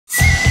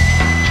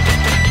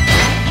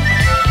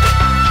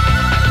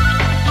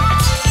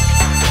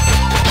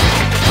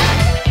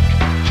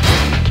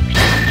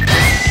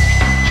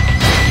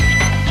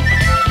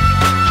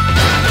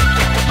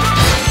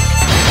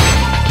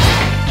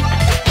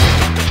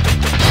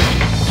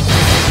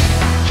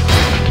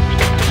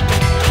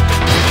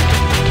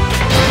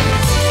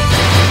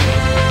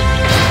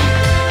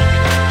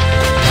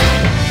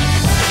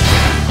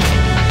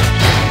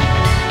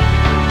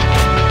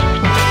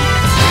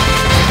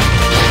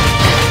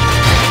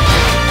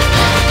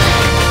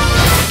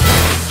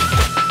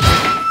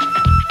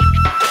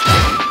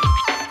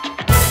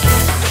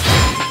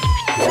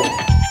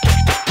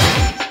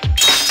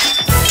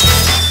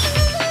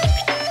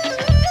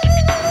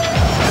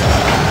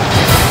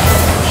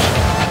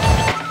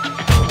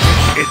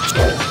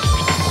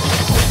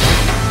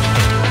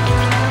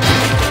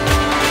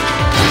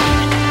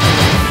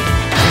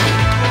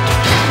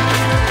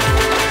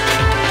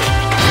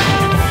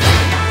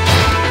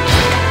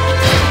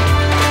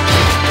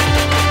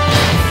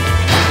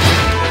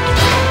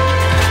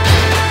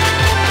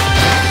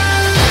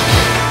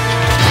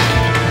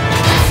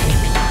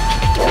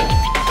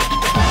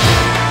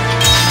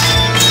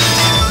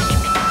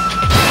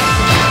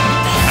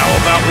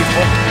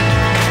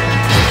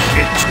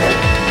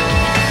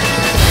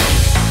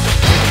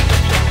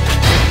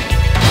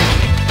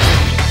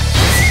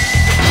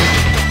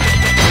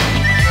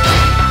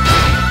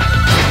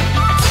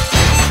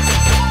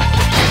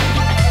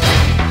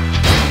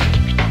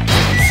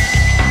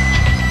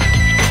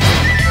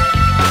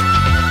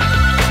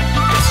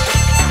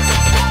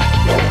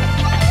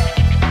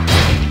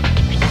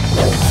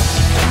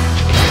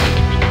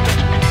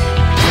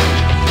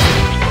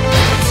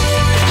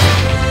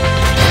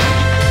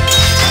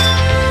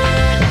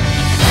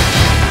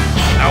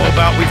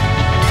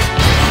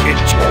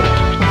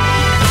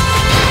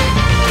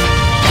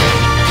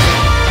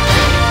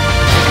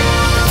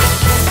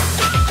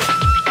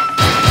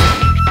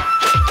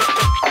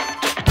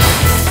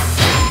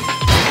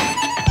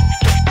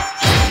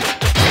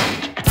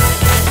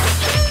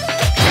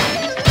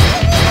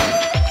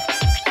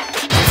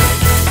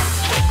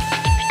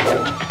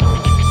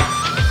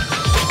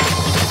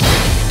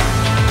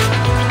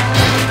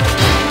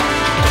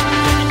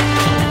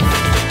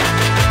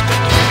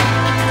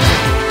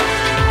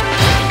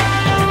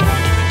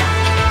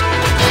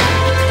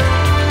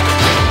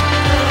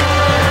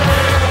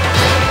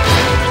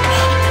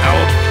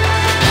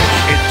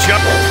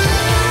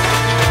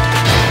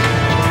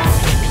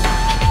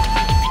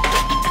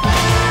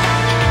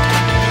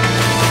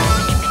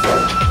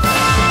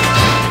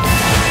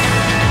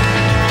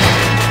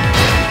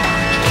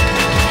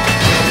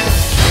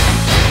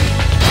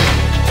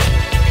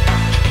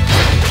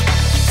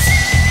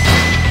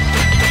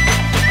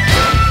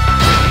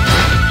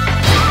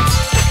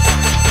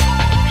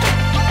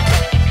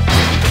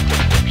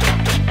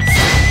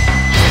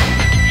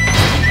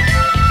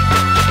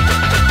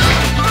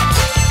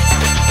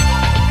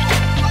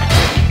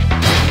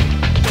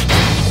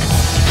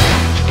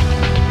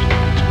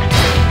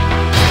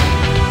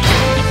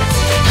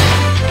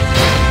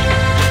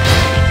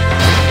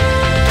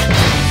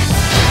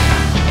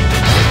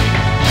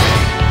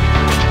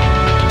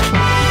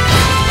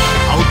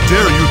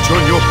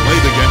turn your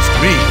blade against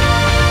me.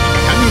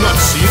 Can you not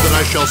see that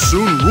I shall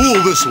soon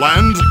rule this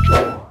land?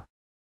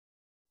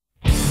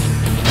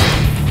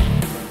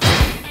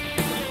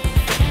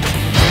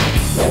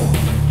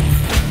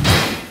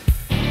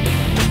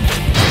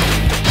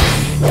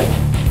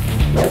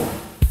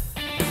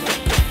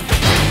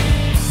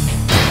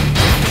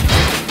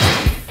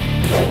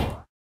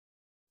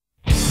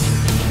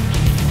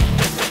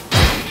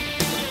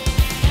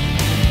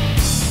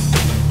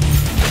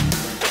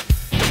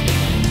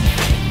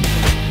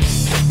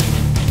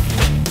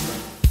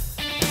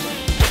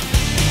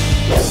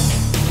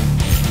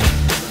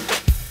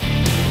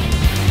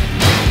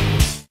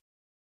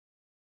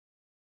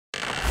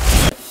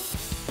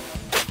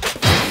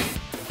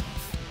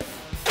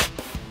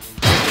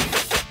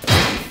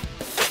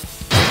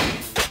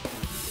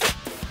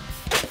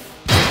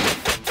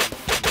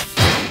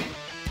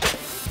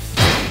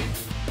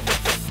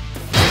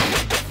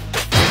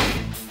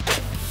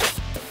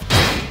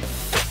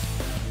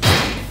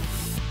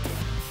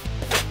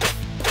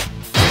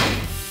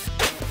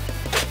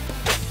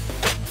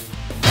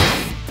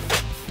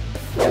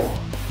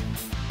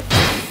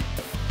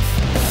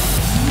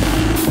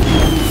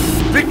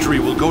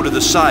 Will go to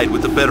the side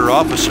with the better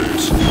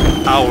officers.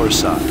 Our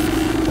side.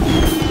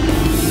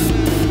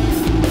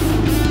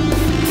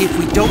 If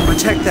we don't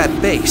protect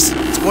that base,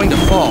 it's going to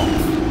fall.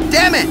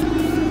 Damn it!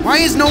 Why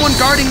is no one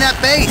guarding that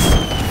base?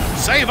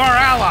 Save our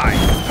ally!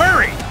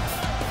 Hurry!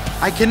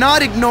 I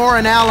cannot ignore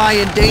an ally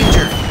in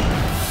danger.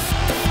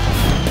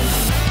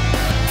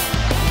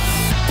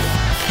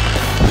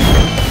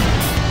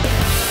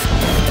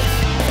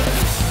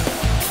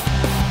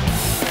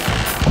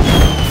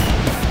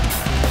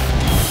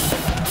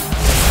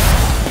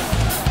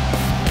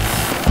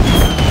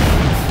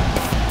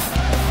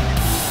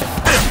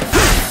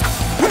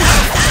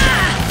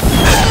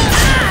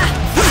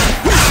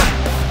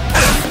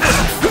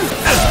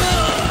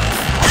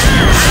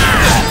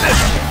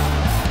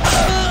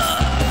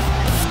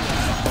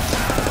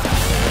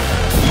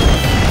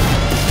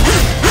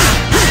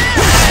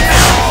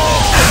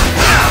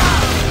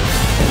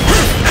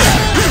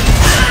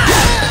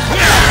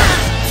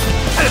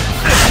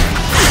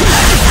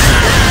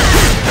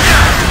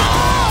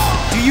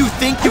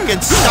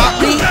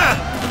 Stop me!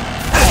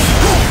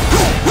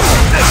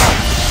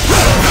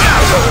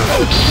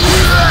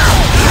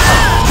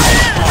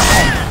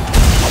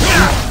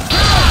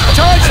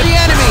 Charge the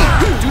enemy!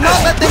 Do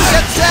not let them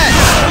get set!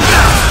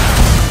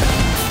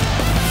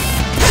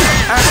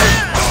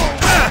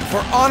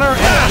 For honor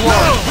and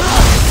glory!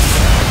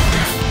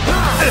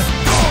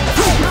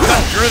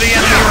 Cut through the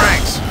enemy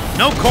ranks!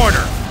 No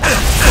quarter!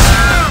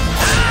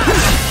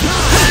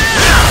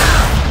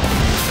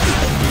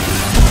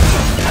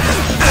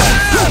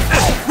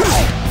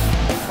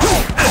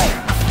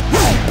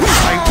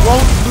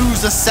 Won't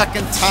lose a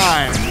second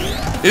time.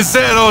 Is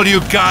that all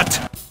you got?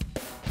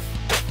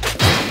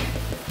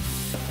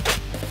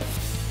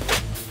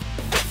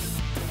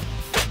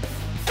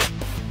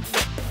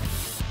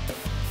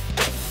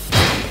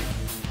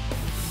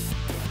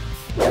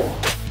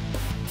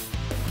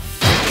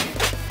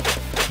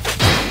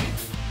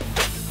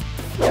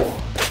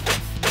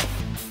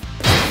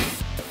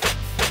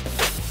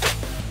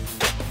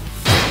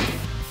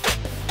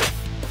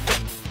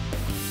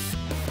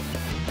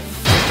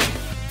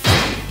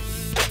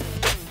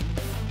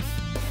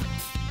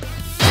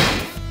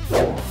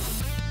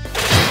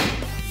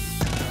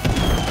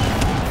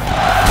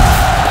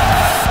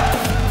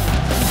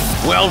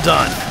 Well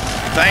done.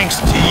 Thanks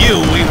to you,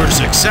 we were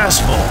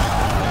successful.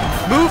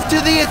 Move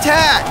to the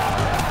attack!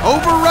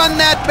 Overrun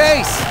that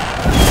base!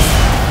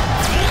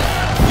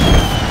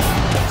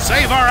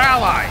 Save our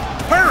ally!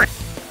 Hurry!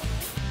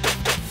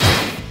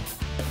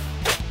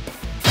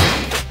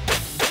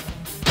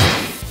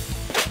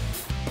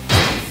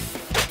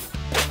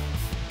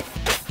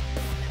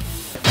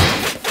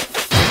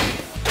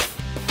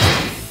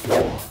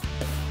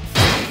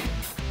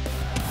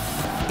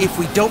 If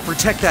we don't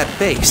protect that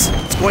base,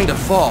 it's going to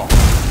fall.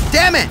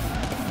 Damn it!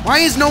 Why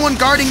is no one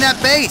guarding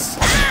that base?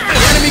 The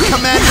enemy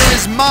commander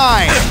is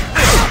mine!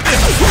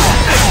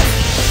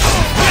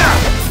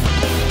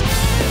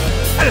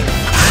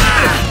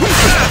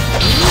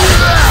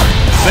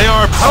 They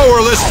are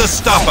powerless to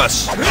stop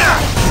us!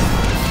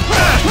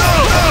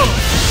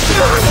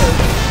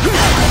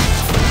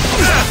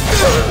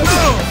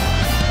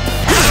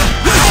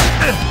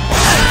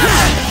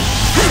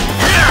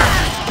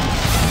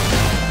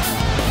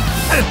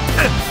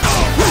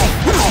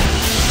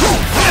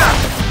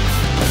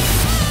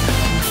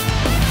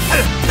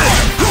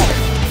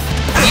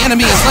 The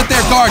enemy has let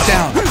their guard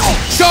down.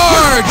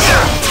 Charge!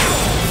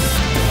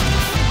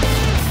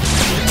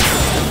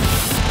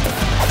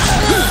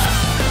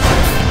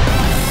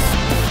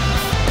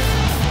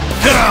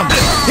 Come!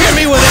 Hit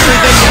me with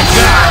everything you've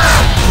got!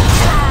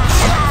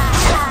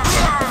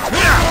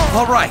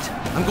 All right,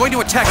 I'm going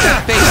to attack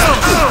that base.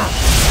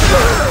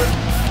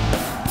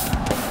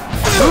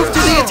 Move to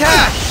the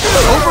attack!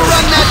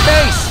 Overrun that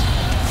base!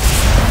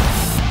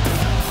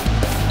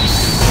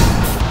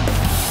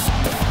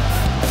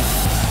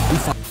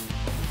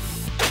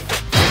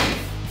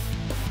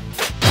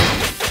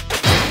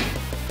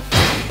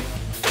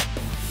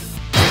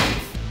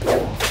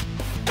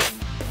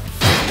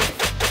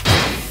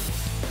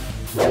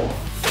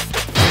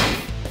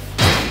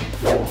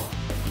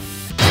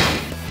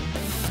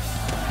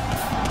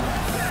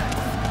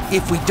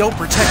 If we don't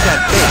protect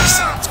that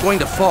base, it's going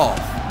to fall.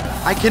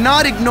 I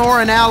cannot ignore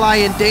an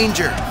ally in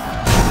danger.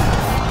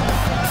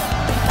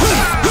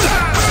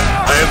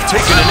 I have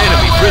taken an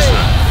enemy prisoner.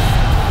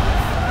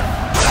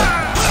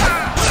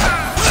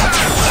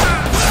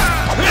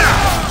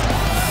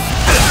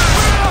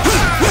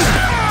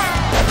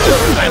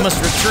 I must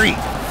retreat.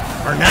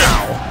 For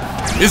now.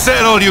 Is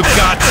that all you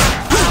got?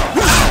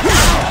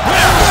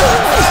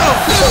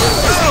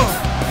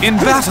 In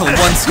battle,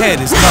 one's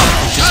head is not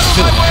just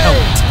filling a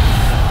helmet.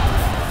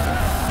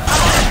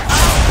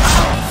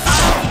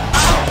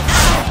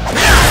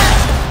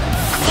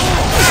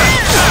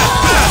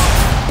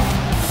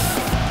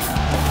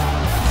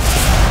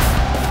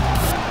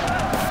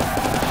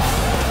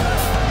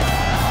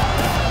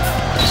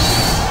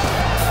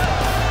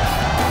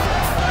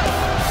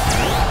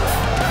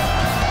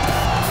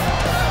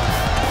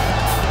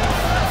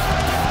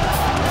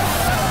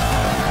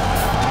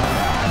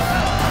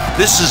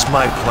 This is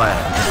my plan.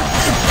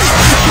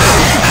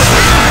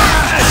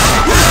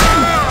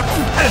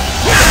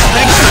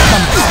 Thanks for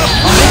coming.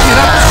 I'll make it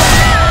up.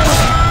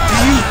 Do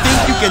you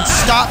think you can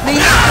stop me?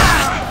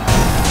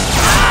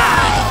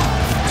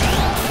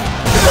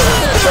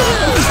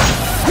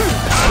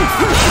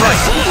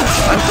 Right.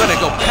 I'm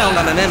gonna go pound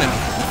on an enemy.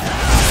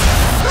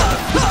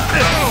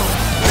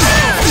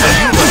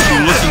 You must be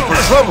looking for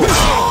trouble.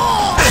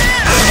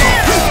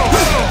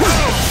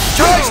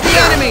 Charge the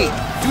enemy!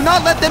 Do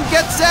not let them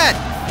get set!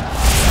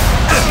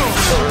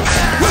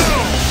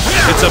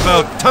 It's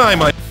about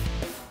time I...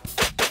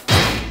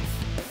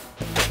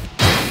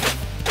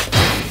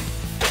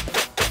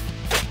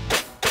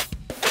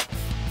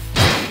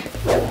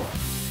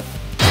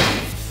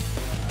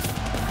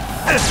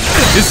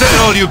 Is that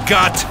all you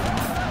got?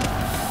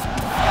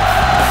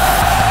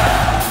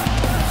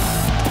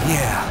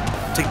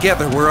 Yeah,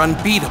 together we're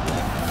unbeatable.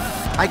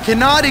 I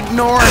cannot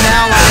ignore an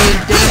ally in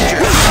danger.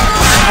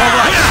 All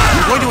right,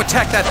 I'm going to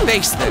attack that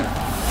base there.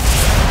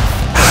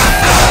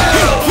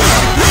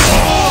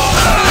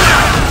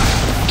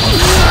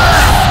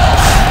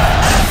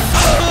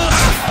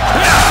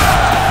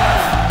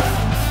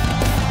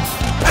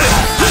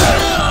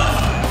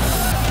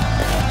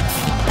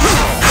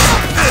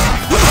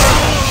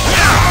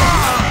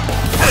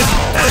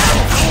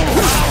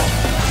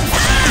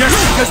 Just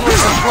because we're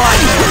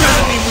supplying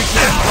doesn't mean we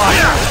can't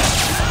fire.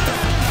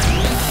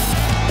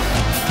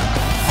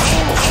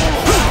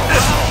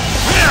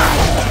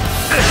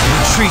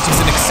 Retreat is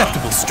an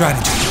acceptable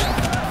strategy.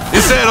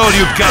 Is that all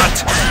you've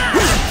got?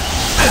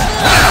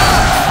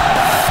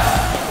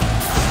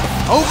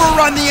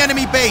 Overrun the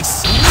enemy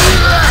base!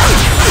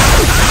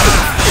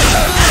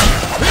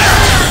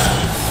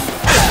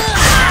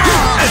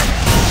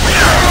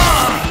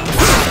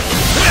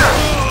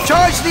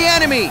 Charge the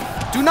enemy!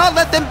 Do not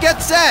let them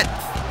get set!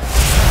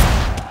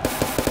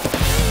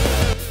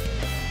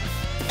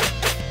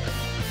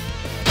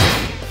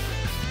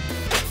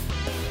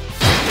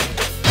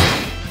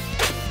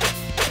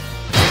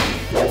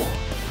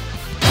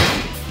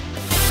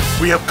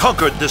 We have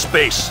conquered this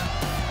base.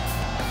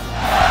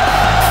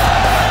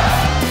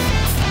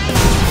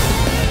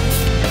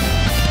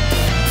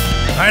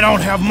 I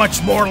don't have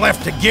much more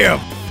left to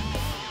give.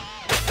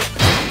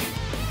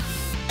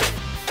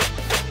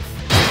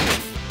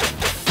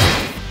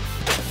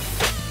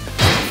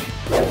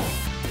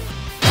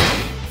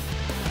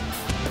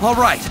 All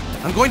right,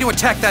 I'm going to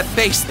attack that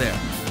base there.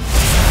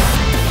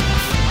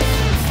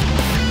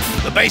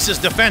 The base's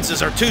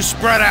defenses are too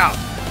spread out.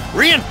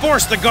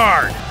 Reinforce the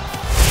guard.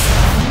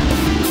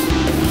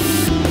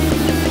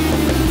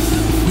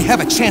 We have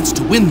a chance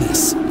to win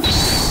this.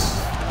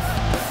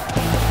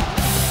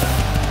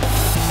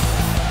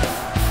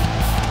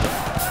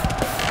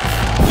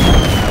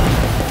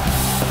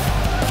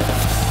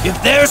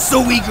 If they're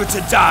so eager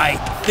to die,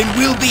 then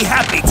we'll be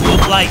happy to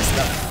oblige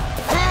them.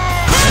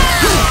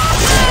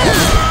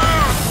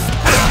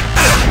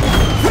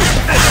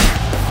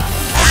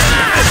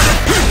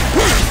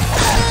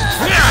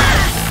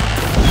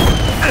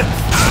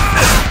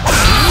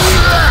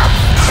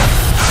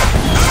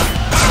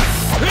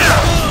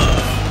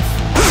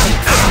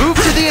 Move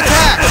to the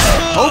attack!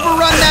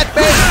 Overrun that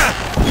base!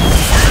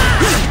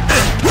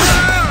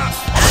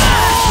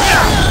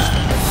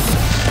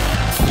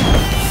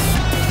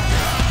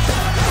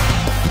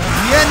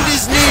 The end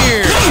is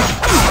near!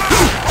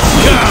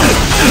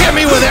 Hit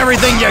me with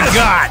everything you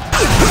got!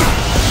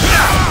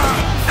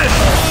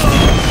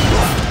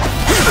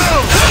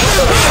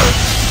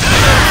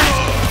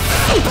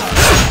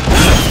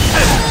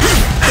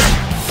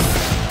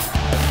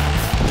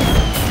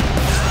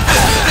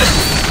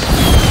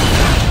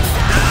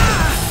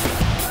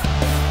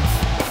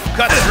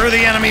 Cut through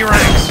the enemy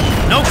ranks.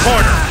 No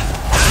quarter.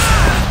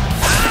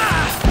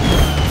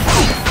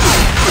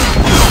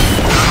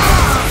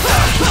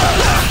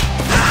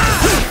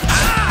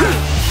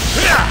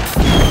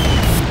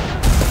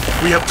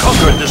 We have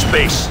conquered this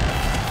base.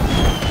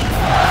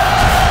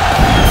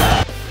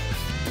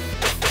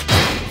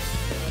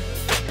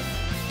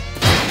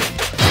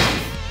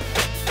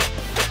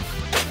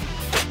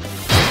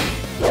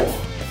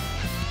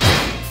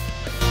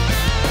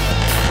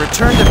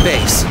 Return to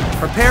base.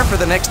 Prepare for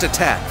the next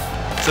attack.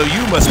 So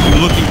you must be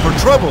looking for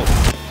trouble.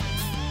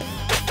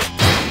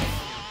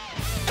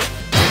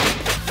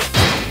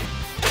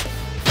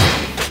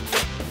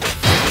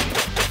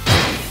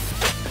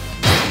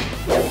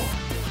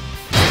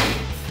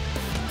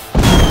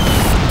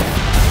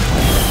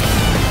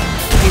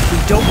 If we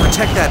don't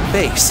protect that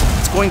base,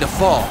 it's going to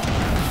fall.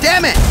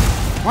 Damn it!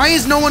 Why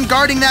is no one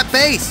guarding that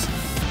base?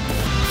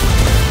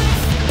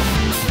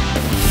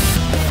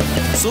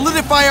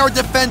 Solidify our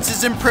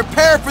defenses and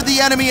prepare for the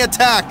enemy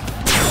attack!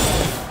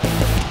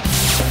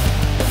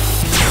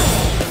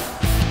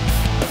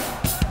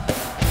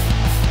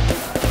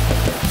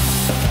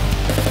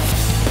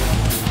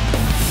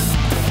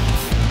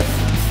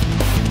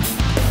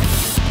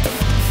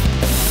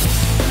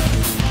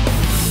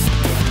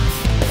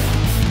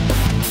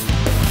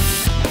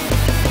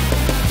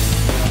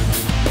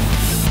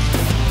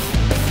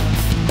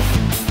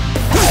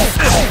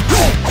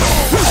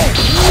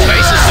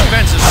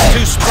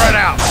 Too spread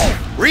out.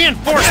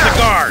 Reinforce the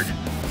guard.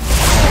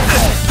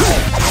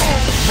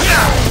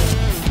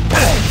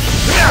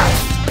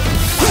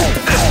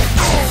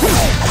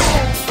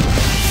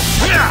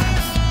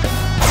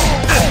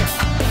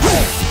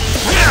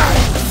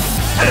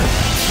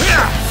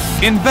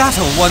 In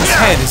battle, one's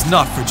head is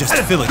not for just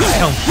filling a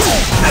helmet.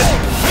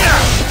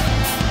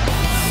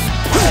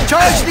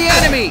 Charge the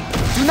enemy!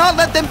 Do not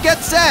let them get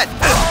set!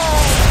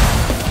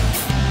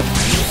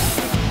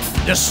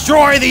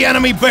 Destroy the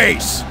enemy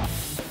base.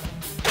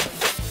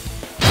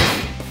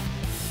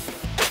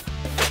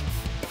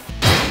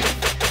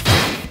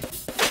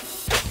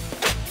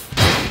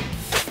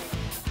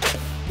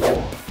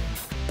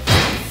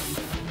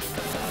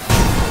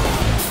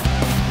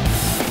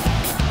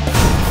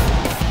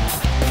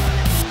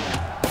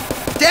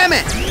 Damn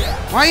it!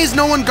 Why is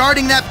no one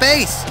guarding that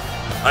base?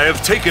 I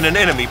have taken an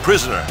enemy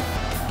prisoner.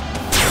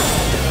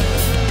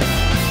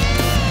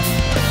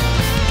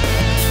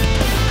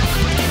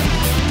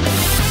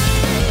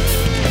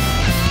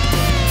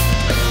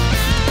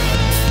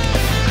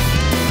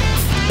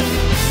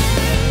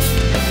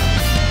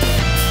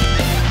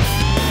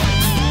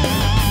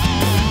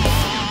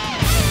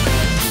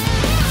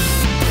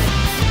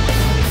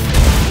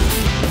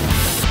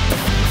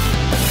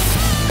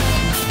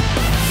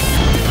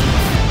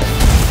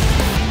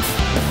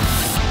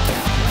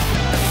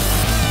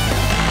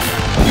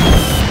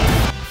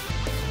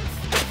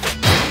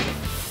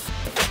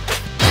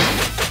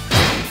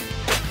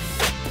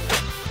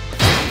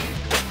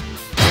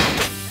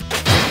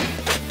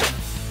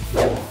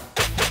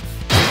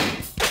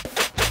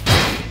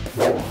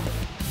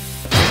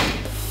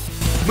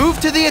 Move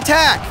to the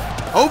attack!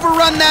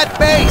 Overrun that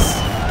base!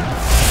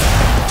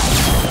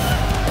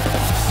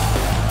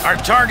 Our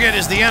target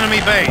is the enemy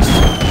base.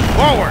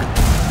 Forward!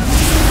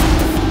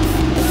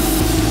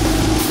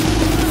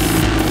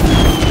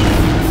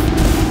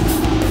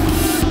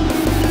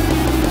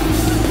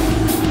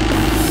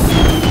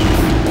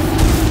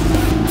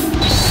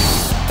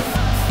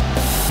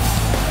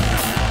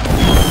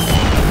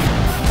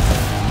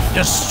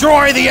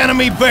 Destroy the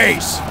enemy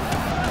base!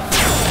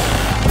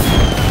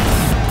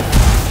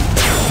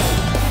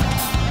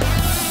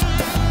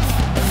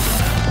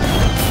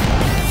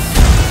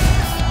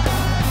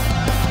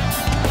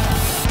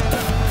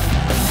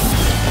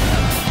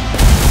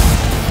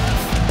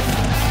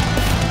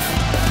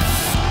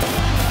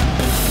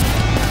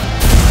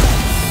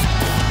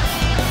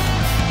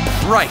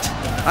 right.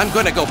 I'm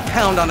gonna go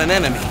pound on an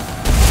enemy.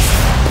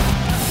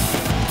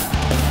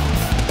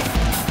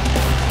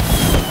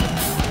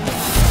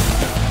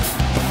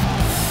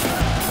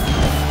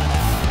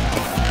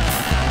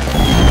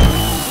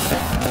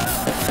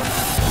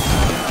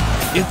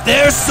 If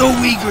they're so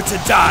eager to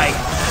die,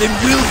 then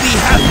we'll be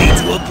happy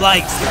to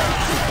oblige them.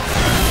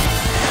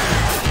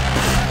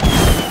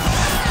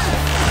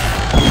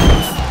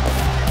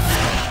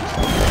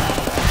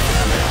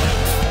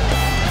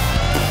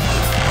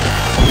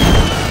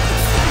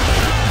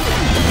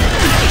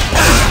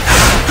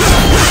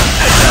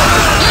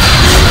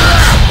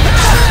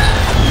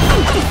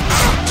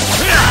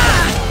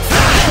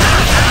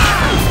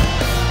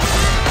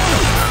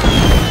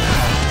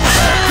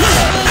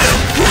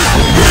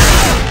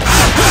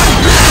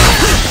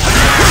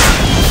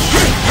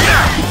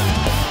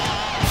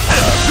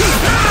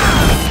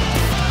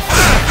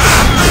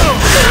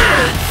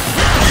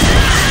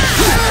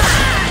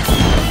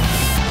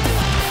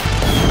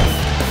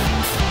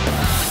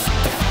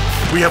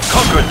 We have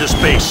conquered this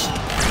base.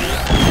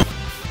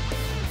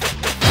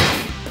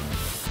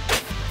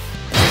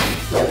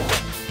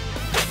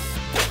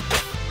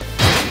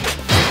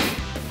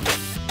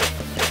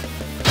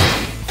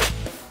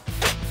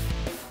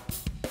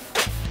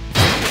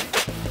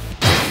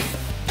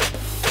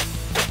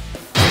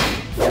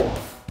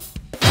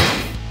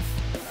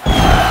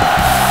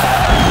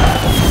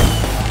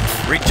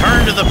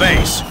 Return to the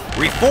base.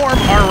 Reform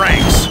our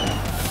ranks.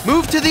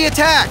 Move to the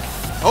attack!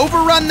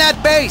 Overrun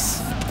that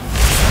base!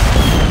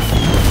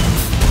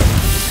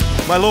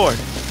 My lord,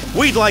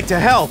 we'd like to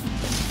help.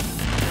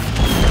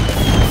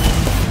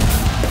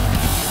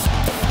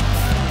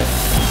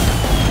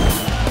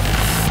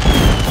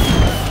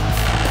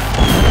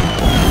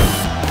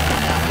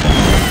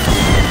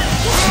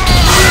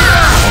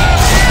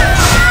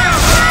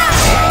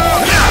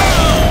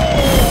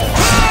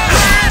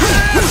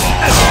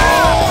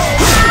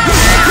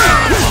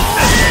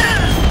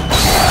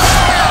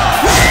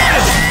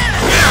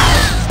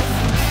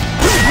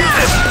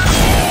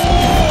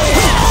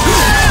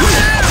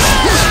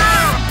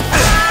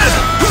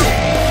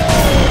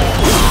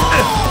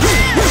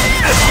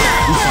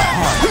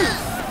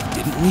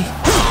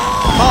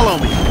 Follow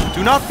me.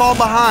 Do not fall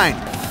behind.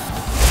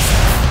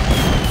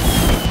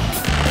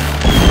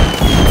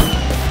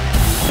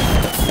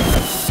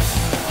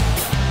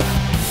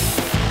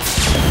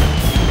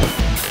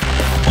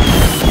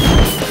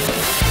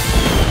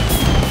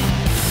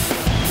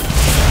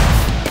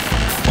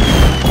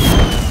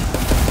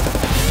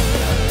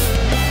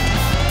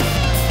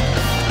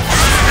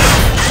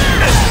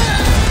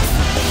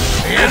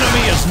 The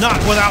enemy is not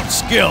without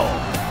skill.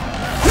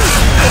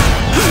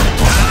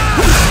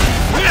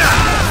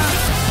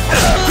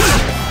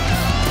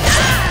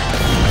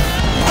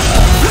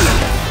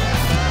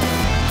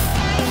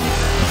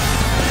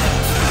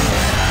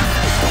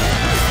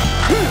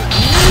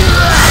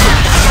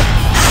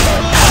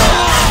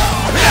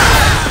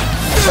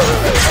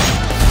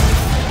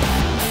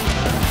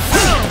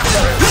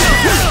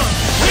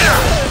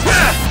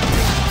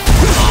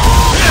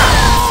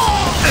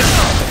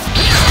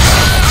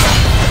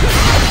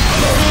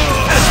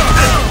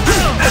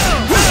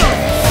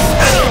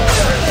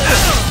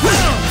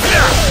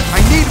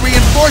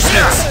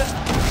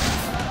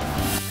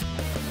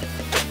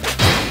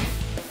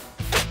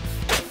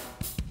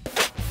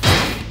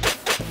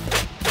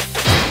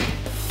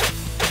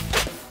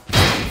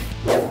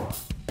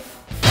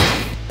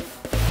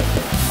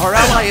 Our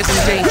ally is in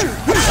danger.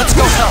 Let's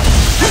go help.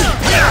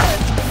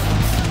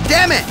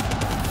 Damn it!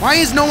 Why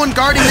is no one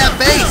guarding that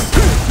base?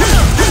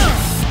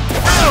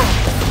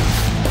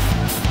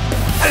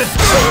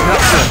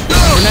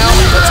 For now,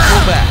 let's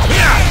pull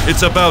back.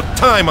 It's about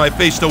time I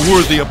faced a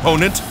worthy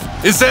opponent.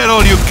 Is that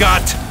all you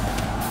got?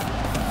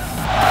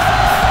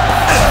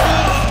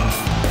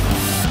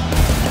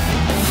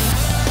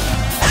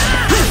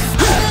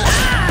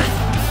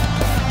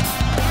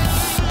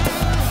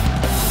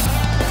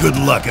 Good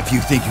luck if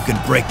you think you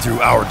can break through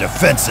our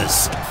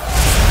defenses.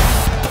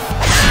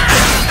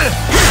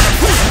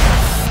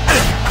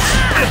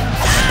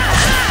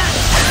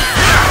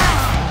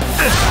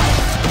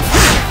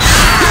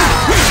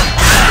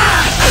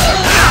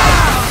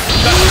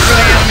 Cut through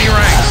the enemy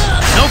ranks.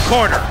 No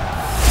quarter.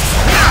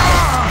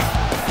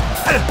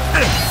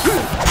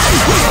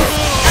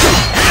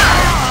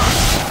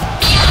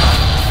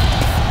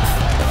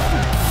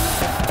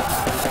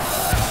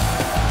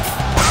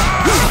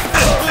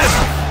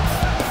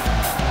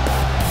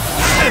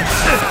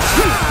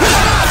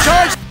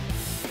 Charge!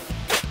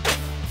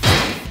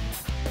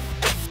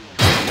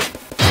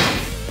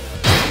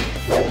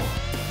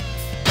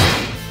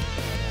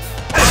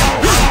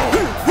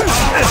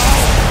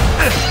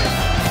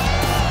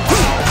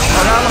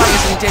 Our ally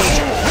is in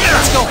danger.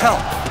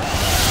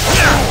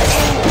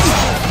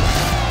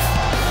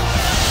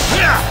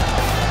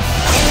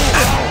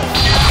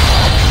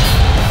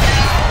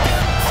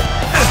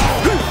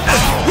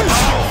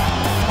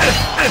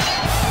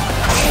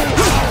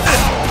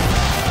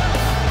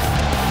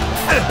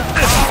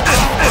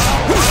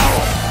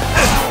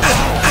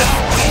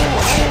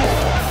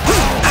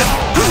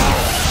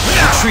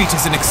 retreat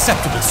is an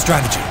acceptable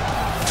strategy.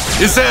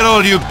 Is that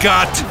all you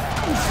got?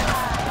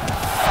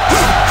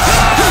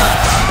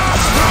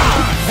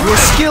 Your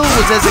skill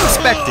was as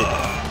expected.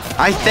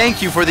 I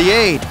thank you for the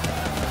aid.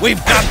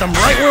 We've got them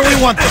right where we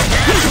want them.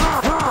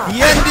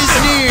 The end is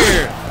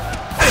near.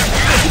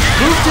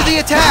 Move to the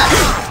attack.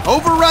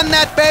 Overrun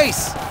that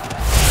base.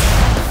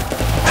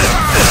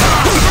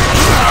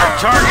 Our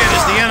target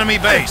is the enemy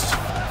base.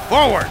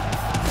 Forward.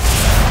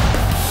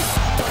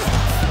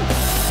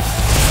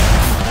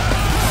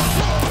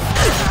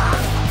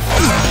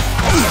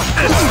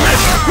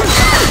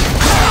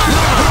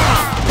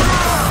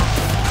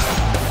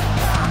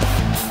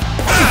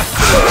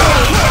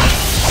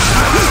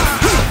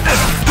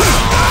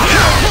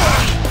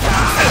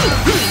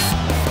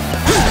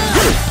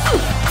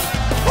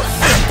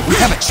 We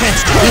have a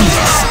chance to win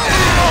this.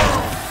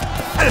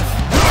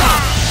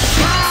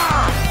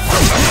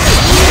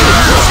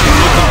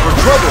 Looking for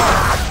trouble.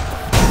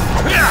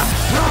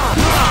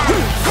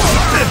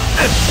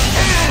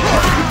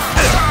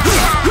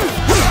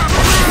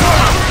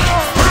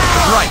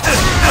 Right.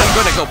 I'm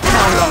gonna go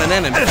pound on an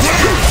enemy.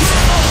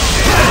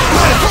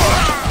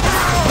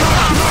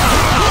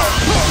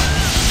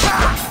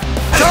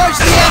 Charge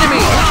the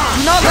enemy.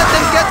 Do not let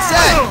them get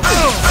set.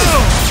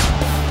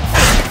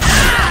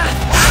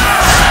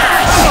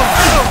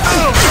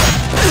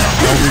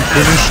 Shall we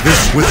finish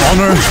this with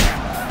honor?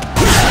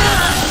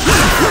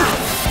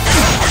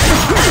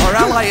 Our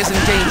ally is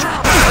in danger.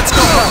 Let's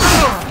go.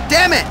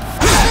 Damn it!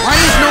 Why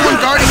is no one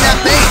guarding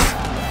that base?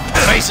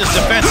 The base's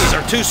defenses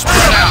are too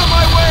spread out.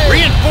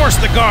 Reinforce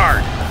the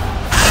guard.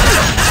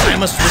 I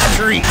must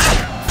retreat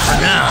for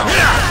now.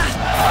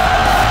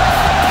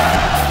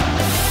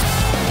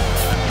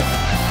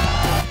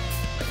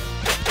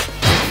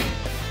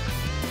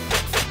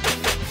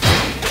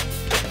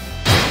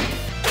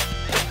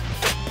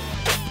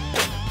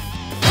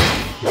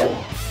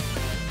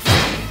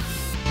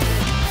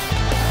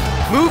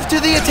 Move to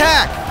the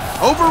attack.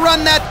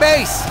 Overrun that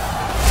base.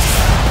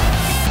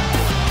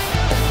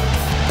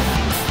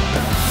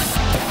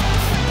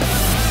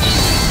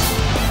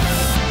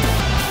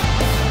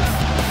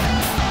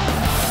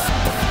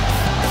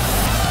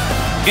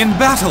 In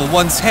battle,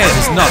 one's head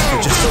is not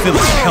for just filling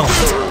a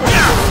helmet.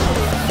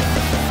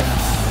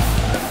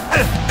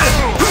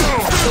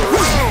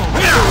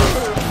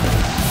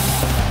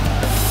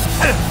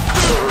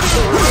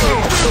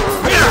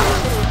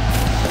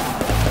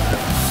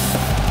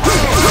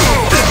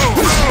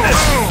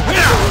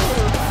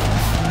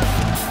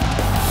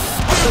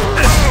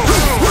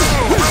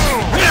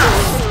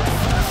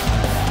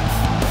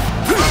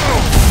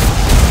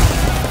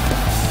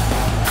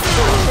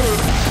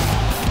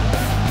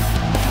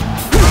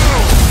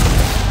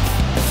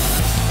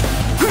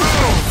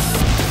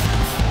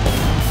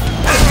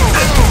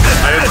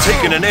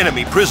 Taken an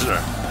enemy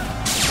prisoner.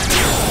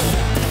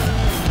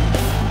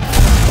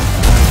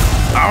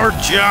 Our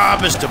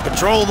job is to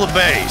patrol the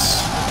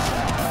base.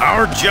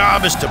 Our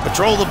job is to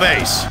patrol the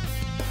base.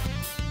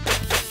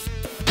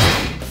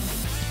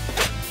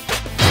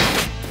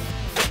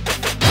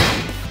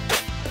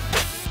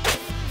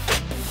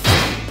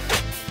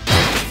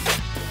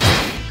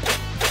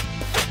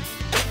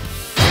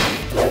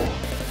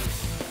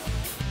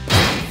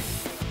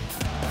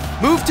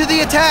 Move to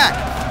the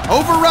attack.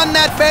 Overrun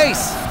that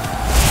base.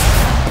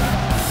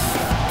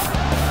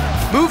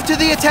 Move to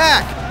the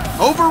attack!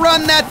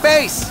 Overrun that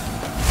base!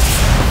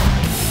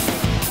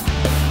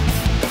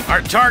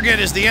 Our target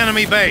is the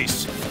enemy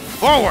base.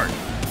 Forward!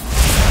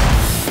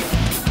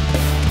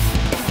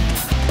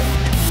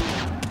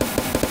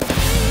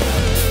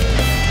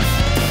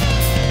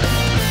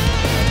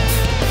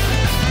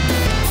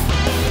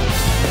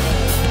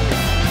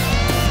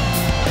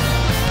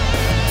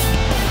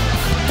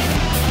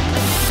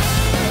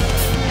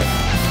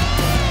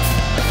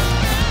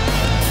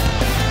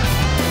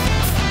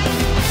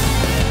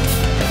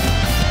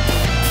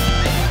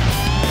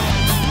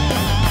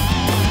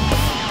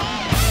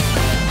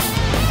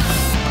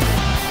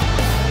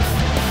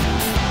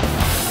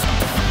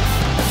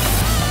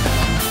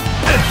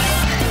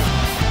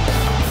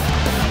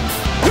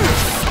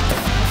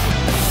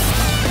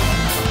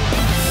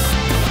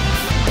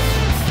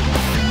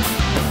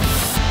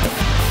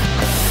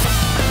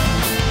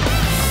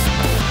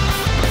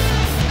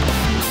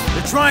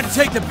 Trying to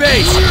take the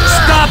base!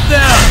 Stop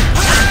them!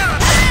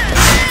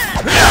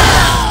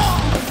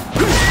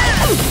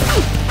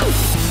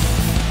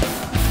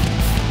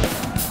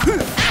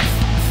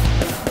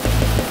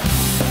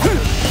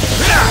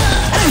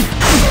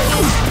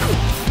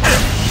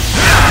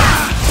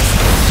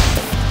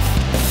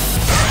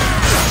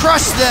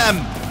 Crush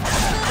them!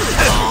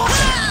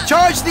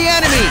 Charge the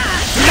enemy!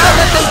 Do not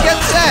let them get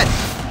set!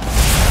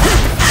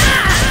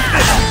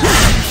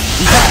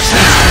 We have a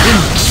chance to win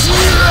this.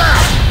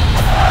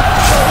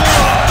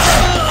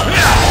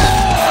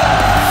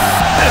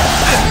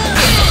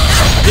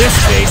 This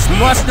base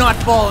must not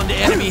fall into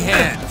enemy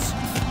hands.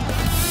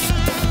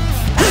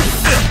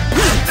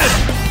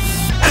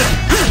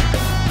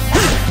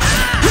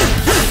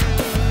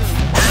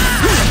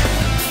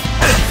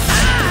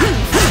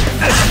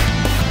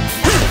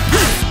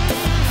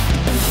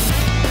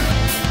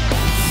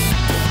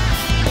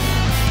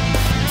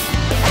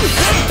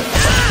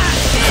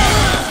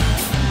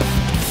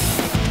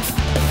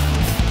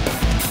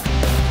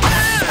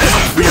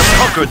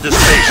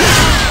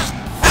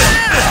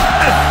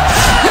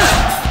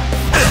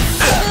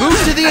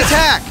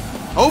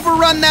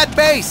 Overrun that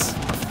base!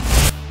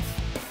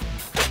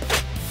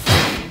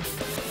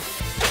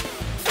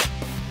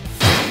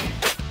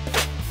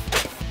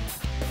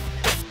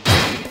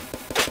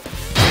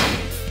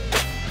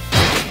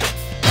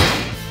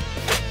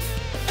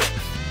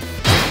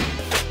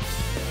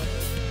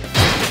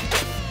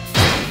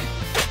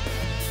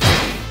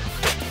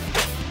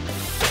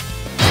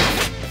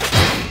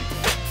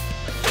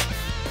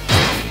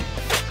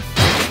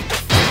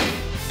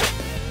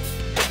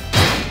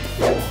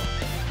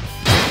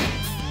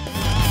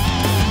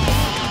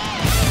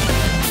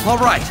 All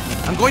right,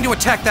 I'm going to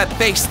attack that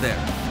base there.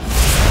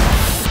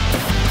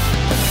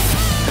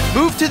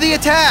 Move to the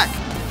attack!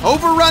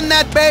 Overrun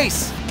that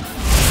base!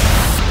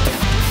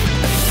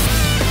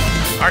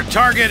 Our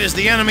target is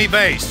the enemy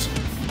base.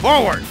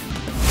 Forward!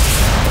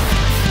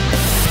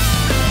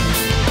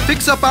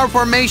 Fix up our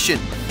formation.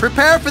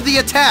 Prepare for the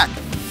attack!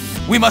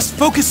 We must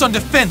focus on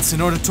defense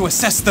in order to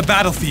assess the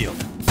battlefield.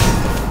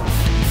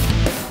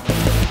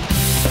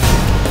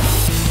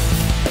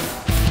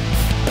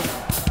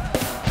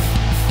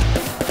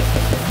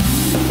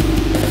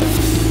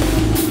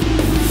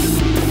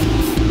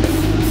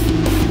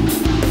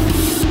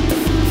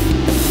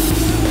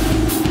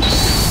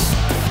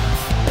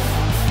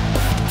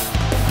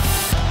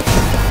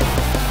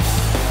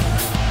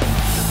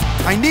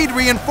 I need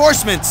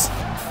reinforcements!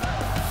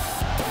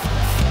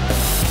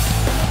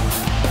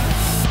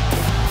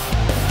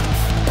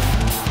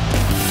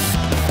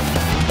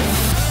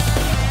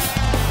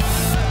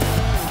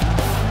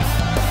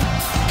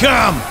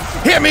 Come!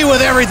 Hit me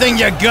with everything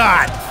you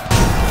got!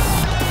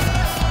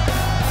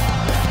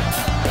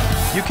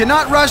 You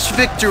cannot rush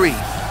victory.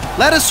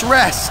 Let us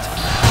rest.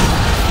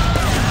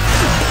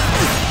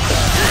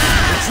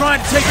 They're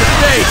trying to take the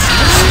base!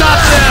 Stop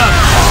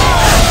them!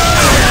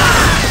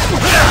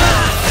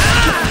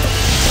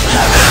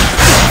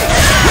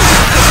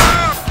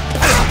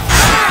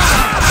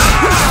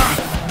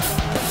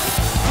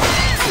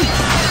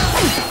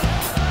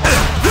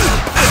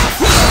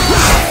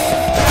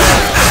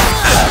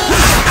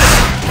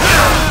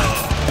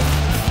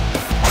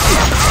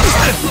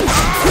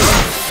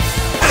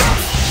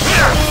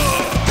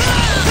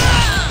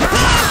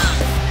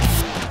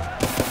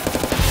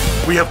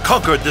 We have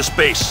conquered this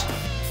base.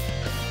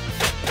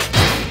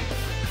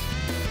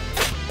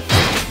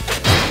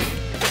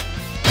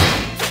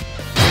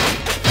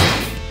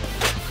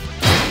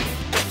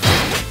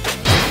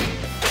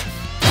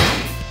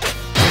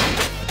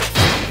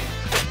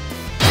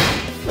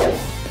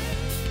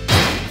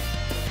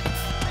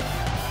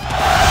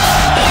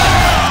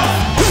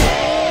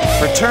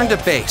 Return to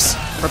base.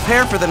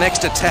 Prepare for the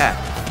next attack.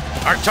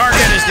 Our target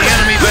is the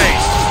enemy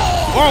base.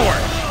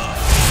 Forward!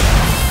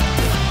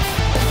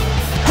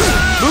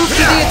 Move to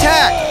the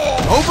attack!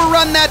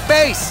 Overrun that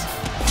base!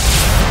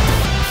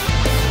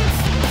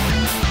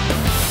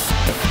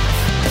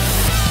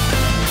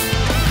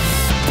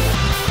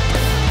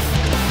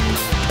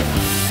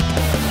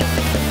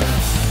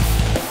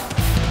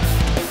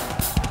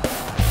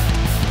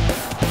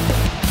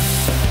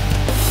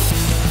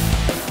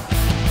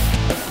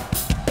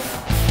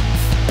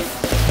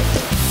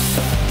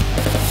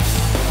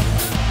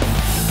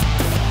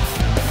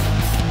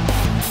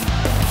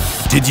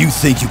 Did you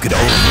think you could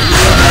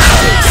overrun?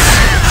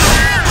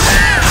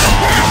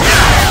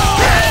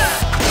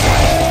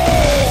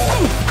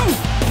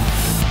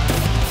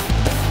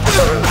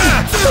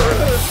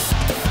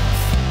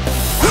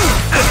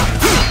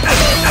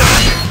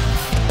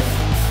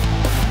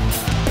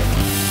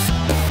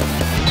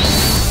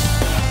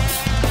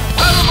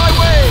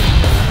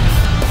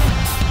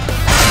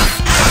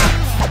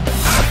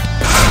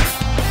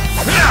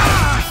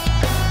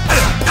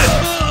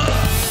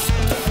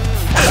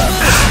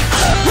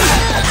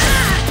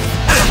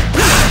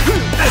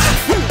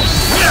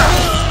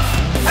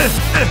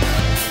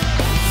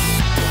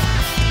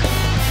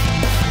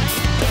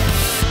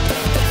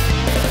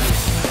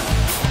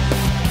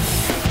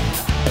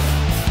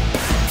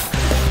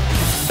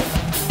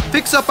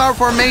 Fix up our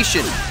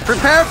formation.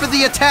 Prepare for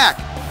the attack.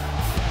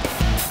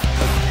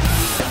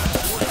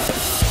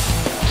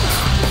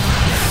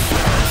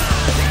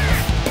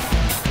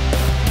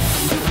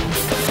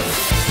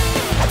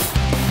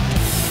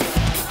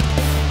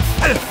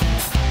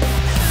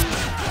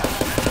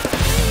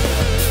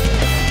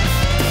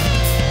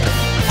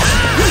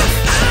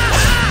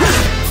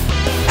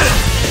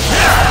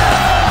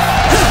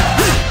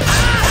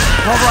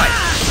 All right,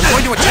 I'm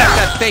going to attack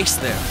that base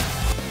there.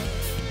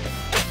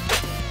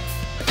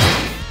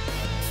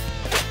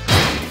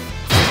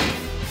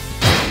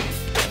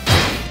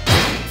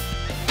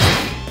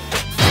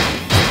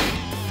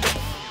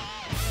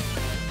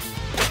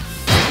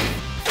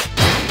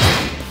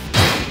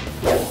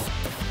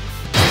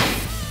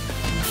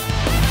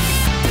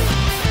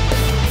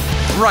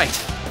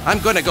 Right. I'm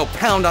gonna go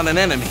pound on an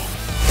enemy.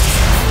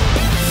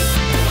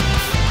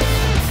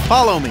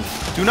 Follow me.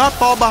 Do not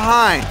fall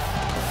behind.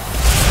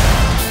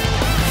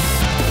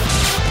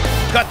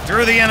 Cut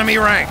through the enemy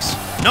ranks.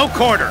 No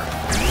quarter.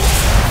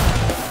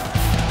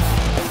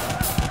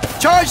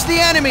 Charge the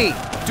enemy!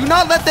 Do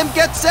not let them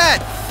get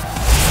set!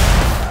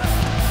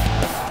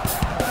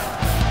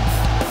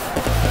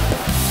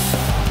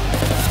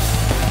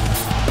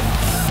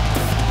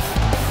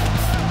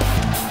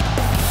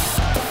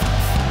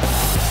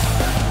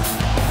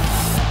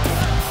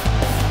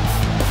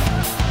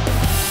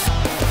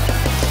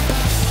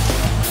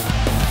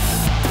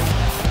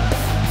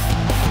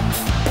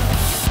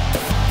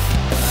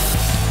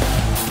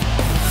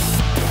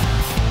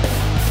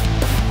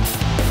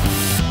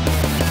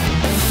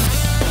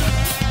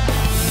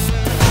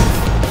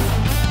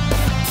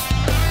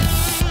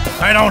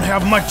 I don't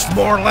have much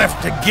more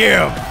left to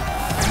give.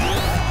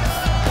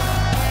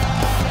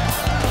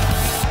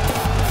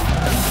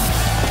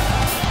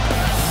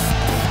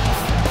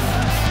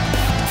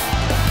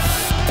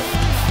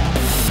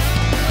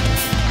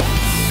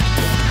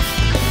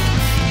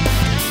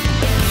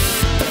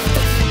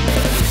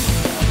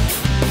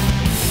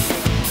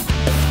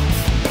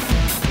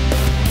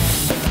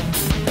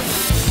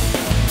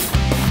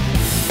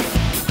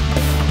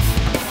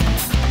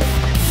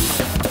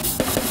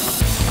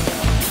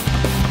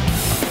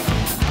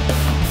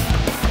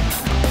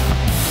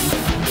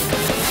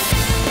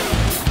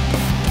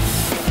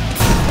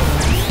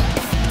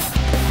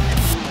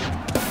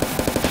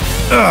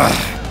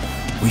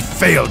 We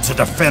failed to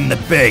defend the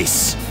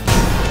base.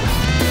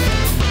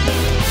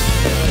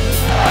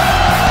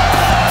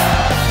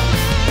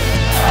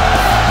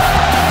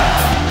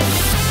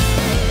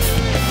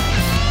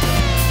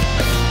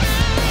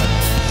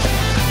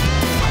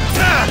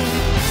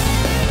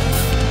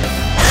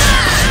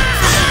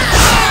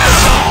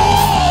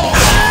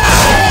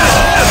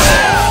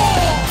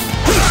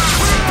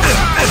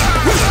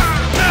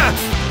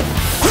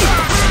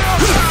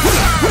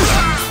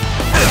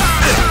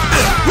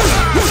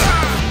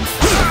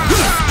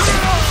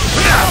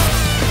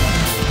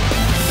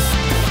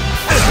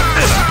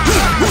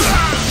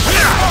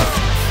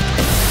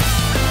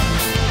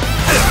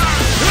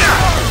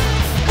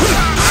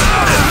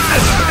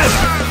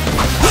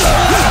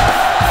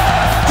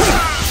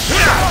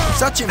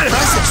 Such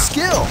impressive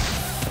skill!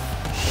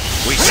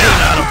 We seem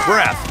out of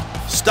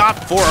breath. Stop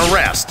for a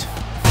rest.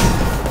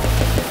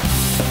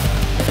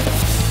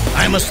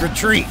 I must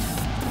retreat.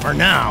 For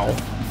now.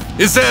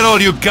 Is that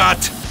all you got?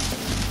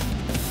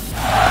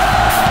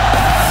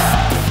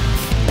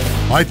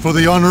 Fight for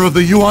the honor of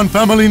the Yuan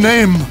family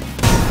name.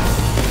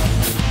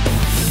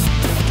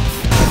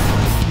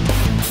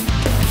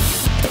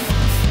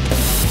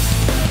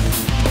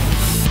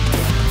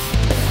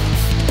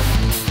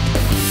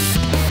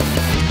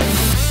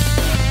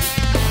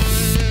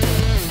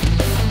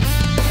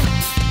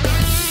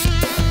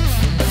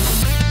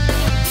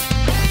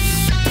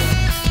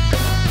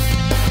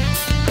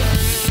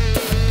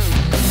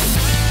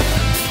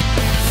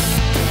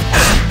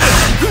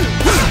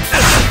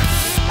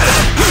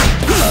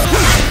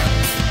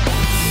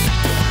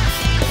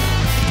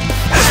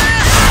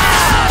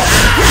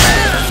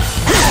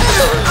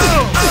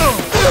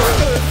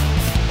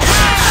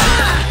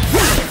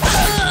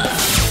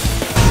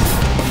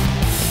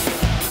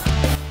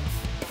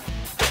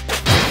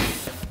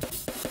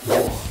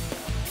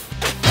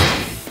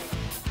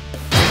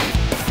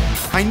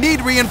 I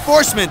need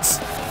reinforcements!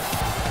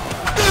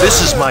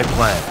 This is my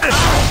plan.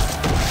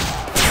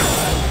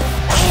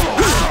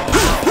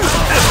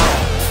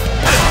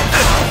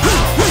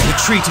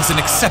 Retreat is an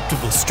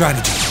acceptable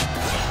strategy.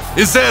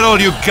 Is that all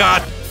you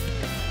got?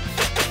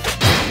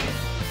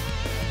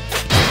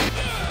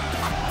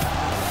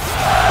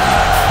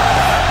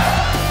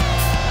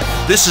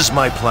 This is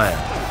my plan.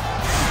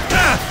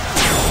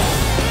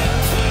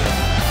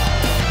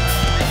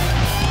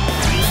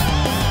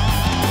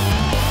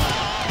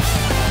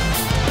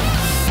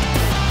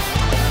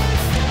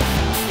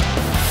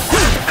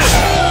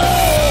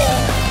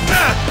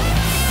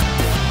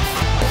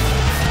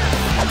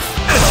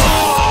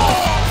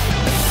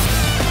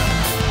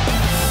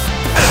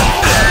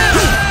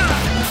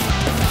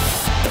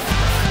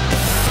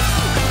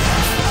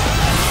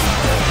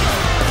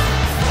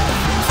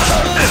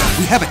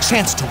 We have a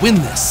chance to win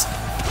this.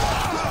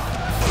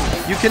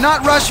 You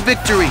cannot rush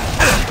victory.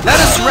 Let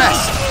us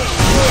rest.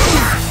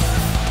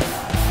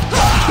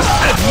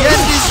 The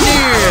end is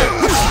near.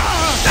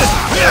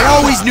 I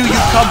always knew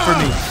you'd come for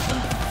me.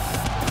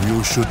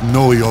 You should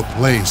know your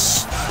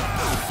place.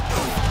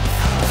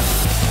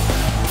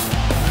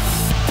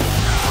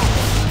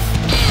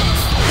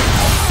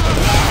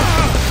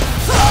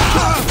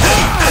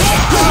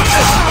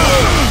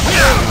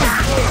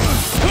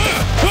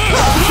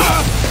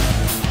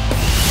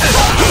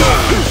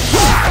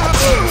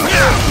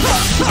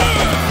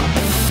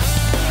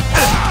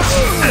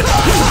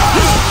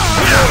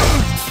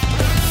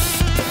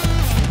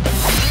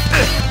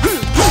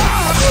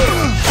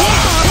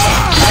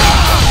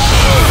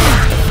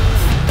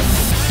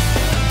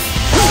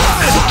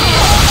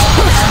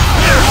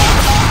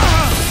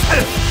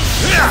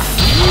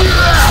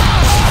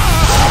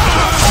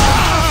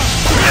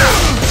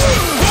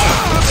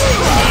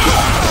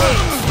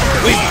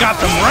 We've got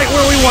them right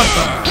where we want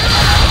them.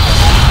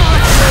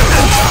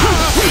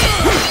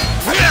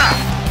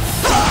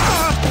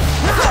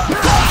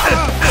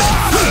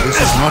 This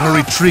is not a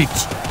retreat,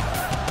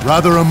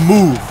 rather a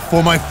move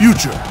for my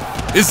future.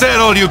 Is that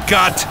all you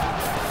got?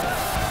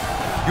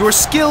 Your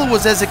skill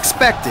was as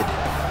expected.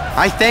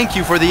 I thank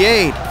you for the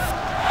aid.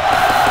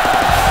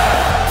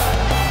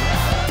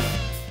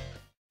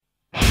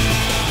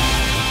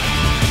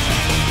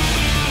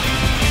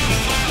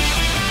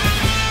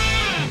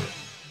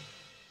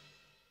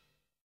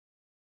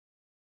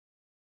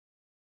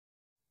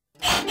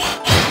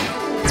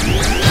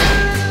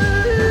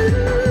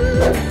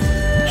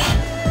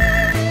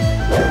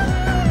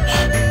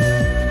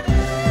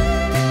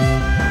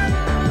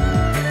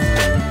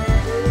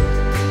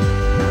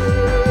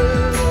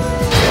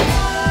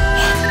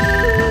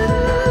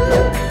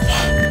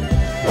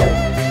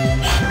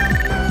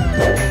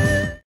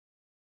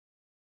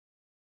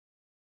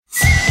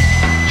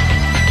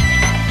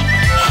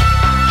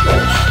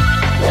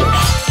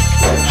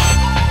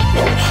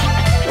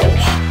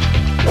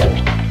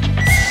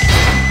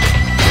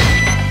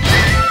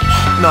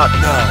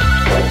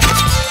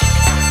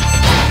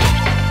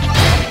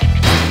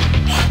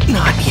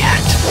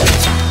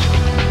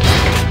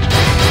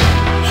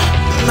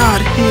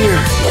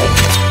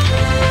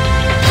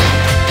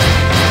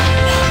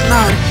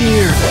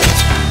 here.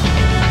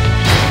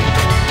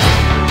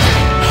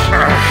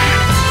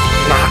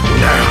 Not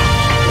now.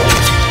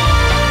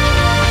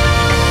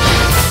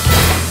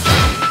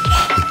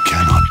 It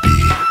cannot be.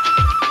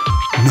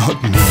 Not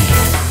me.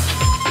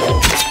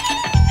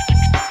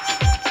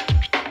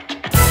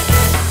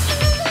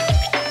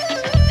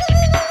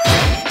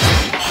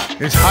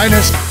 His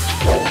Highness.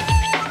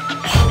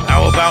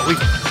 How about we...